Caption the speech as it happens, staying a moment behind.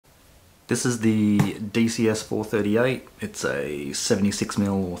This is the DCS438. It's a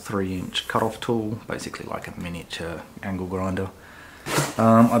 76mm or 3-inch cutoff tool, basically like a miniature angle grinder.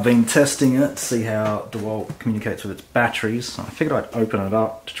 I've been testing it to see how Dewalt communicates with its batteries. So I figured I'd open it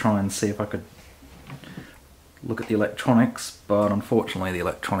up to try and see if I could look at the electronics, but unfortunately the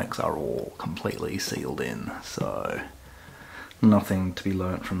electronics are all completely sealed in, so nothing to be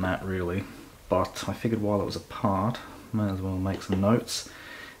learnt from that really. But I figured while it was apart, may as well make some notes.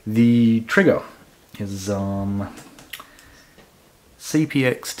 The trigger is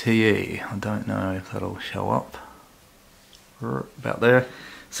CPXTE. I don't know if that'll show up. About there.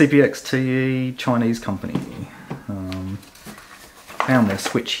 CPXTE, Chinese company. Found their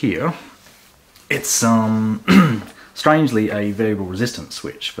switch here. It's strangely a variable resistance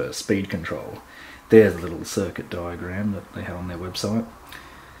switch for speed control. There's a little circuit diagram that they have on their website.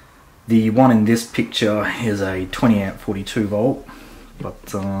 The one in this picture is a 20 amp 42 volt.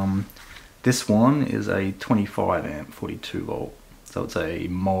 But this one is a 25 amp 42 volt, so it's a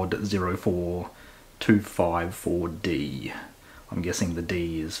mod 04254D. I'm guessing the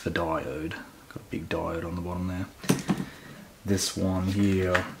D is for diode. Got a big diode on the bottom there. This one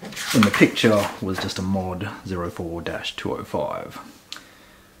here in the picture was just a mod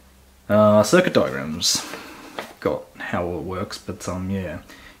 04-205. Circuit diagrams got how it works, but yeah,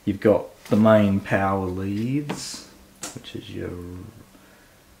 you've got the main power leads, which is your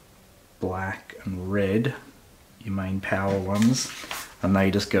black and red, your main power ones, and they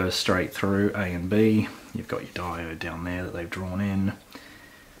just go straight through A and B. You've got your diode down there that they've drawn in.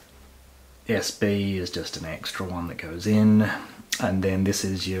 SB is just an extra one that goes in, and then this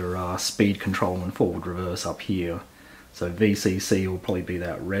is your speed control and forward reverse up here. So VCC will probably be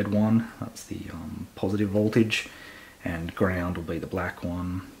that red one, that's the positive voltage, and ground will be the black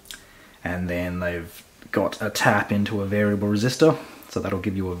one. And then they've got a tap into a variable resistor, so that'll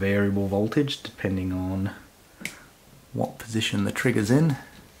give you a variable voltage depending on what position the trigger's in.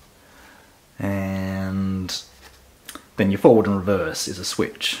 And then your forward and reverse is a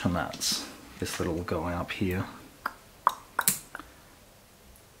switch, and that's this little guy up here.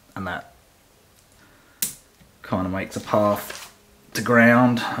 And that kind of makes a path to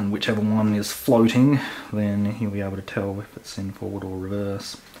ground, and whichever one is floating, then you'll be able to tell if it's in forward or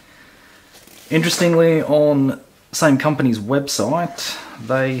reverse. Interestingly, on same company's website,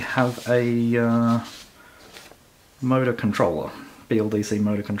 they have a motor controller, BLDC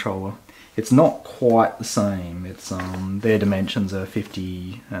motor controller. It's not quite the same. It's their dimensions are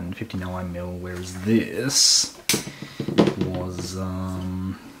 50 and 59mm, whereas this was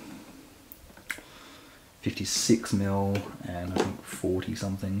 56mm and I think 40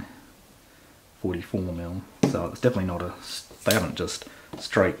 something, 44mm. So it's definitely not a. They haven't just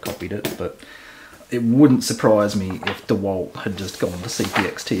straight copied it, but it wouldn't surprise me if Dewalt had just gone to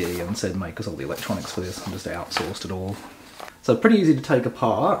CPXTE and said make us all the electronics for this and just outsourced it all. So pretty easy to take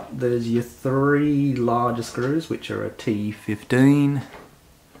apart. There's your 3 larger screws, which are a T15,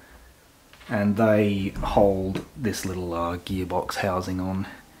 and they hold this little gearbox housing on,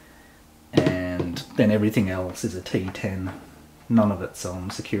 and then everything else is a T10. None of it's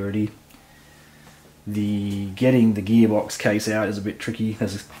security. Getting the gearbox case out is a bit tricky.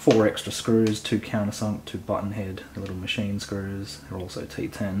 There's 4 extra screws, 2 countersunk, 2 button head, the little machine screws. They're also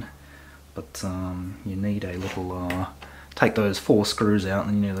T10, but you need a little, take those 4 screws out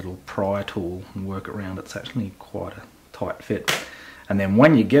and you need a little pry tool and work it around. It's actually quite a tight fit. And then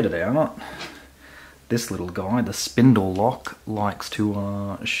when you get it out, this little guy, the spindle lock, likes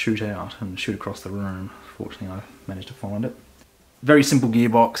to shoot out and shoot across the room. Fortunately I managed to find it. Very simple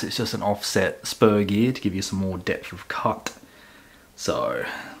gearbox, it's just an offset spur gear to give you some more depth of cut. So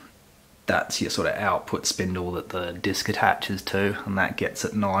that's your sort of output spindle that the disc attaches to, and that gets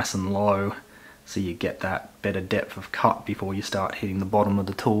it nice and low, so you get that better depth of cut before you start hitting the bottom of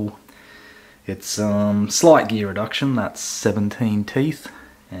the tool. It's slight gear reduction, that's 17 teeth,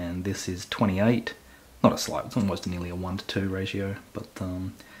 and this is 28. Not a slight, it's almost nearly a 1:2 ratio, but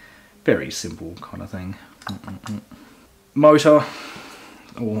very simple kind of thing. Rotor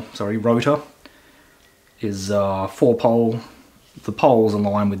is 4-pole. The poles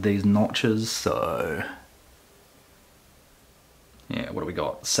align with these notches, so yeah, what do we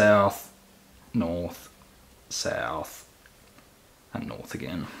got? South, north, south, and north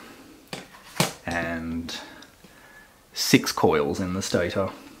again. And 6 coils in the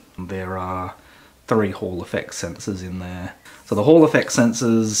stator. There are 3 Hall effect sensors in there. So the Hall effect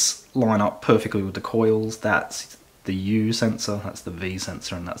sensors line up perfectly with the coils. That's the U sensor, that's the V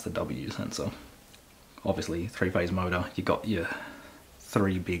sensor, and that's the W sensor. Obviously 3-phase motor, you got your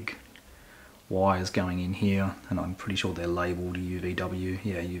 3 big wires going in here, and I'm pretty sure they're labelled UVW.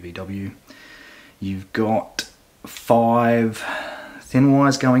 Yeah, UVW. You've got 5 thin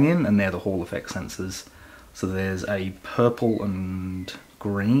wires going in, and they're the Hall effect sensors. So there's a purple and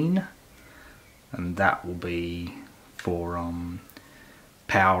green, and that will be for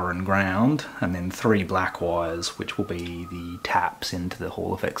power and ground, and then 3 black wires, which will be the taps into the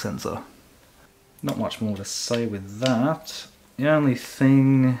Hall effect sensor. Not much more to say with that. The only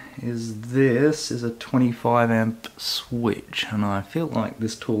thing is this is a 25 amp switch, and I feel like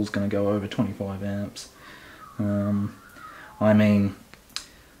this tool's going to go over 25 amps. I mean, a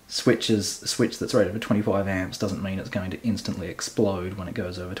switch that's rated for 25 amps doesn't mean it's going to instantly explode when it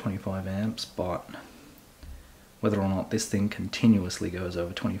goes over 25 amps, but whether or not this thing continuously goes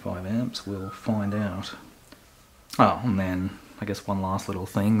over 25 amps, we'll find out. Oh, and then I guess one last little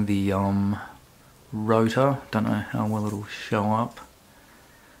thing, the rotor, don't know how well it'll show up.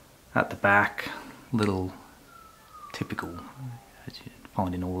 At the back, little typical, as you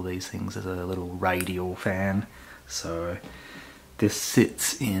find in all of these things, there's a little radial fan. So this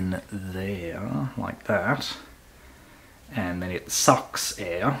sits in there like that, and then it sucks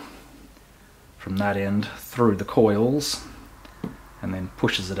air from that end through the coils and then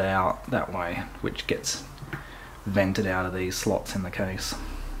pushes it out that way, which gets vented out of these slots in the case.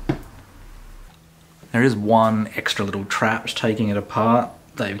 There is one extra little trap taking it apart.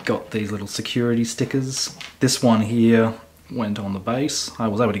 They've got these little security stickers. This one here went on the base. I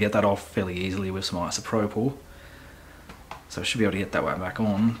was able to get that off fairly easily with some isopropyl, so I should be able to get that one back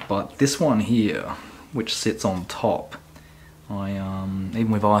on. But this one here, which sits on top, even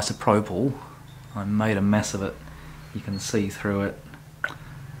with isopropyl, I made a mess of it. You can see through it.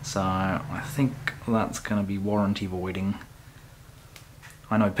 So I think that's going to be warranty voiding.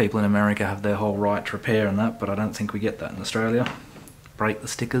 I know people in America have their whole right to repair and that, but I don't think we get that in Australia. Break the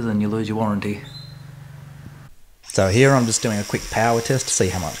stickers and you lose your warranty. So here I'm just doing a quick power test to see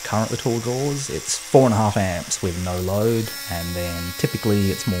how much current the tool draws. It's 4.5 amps with no load, and then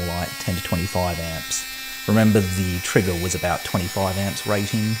typically it's more like 10 to 25 amps. Remember, the trigger was about 25 amps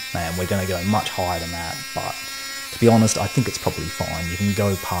rating, and we're going to go much higher than that, but to be honest, I think it's probably fine. You can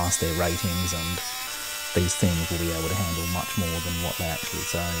go past their ratings and these things will be able to handle much more than what they actually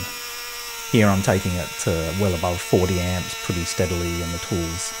say. Here I'm taking it to well above 40 amps pretty steadily, and the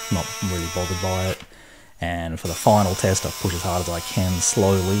tool's not really bothered by it. And for the final test, I push as hard as I can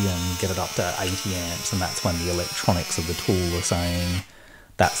slowly and get it up to 80 amps, and that's when the electronics of the tool are saying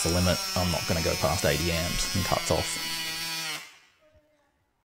that's the limit, I'm not going to go past 80 amps, and cuts off.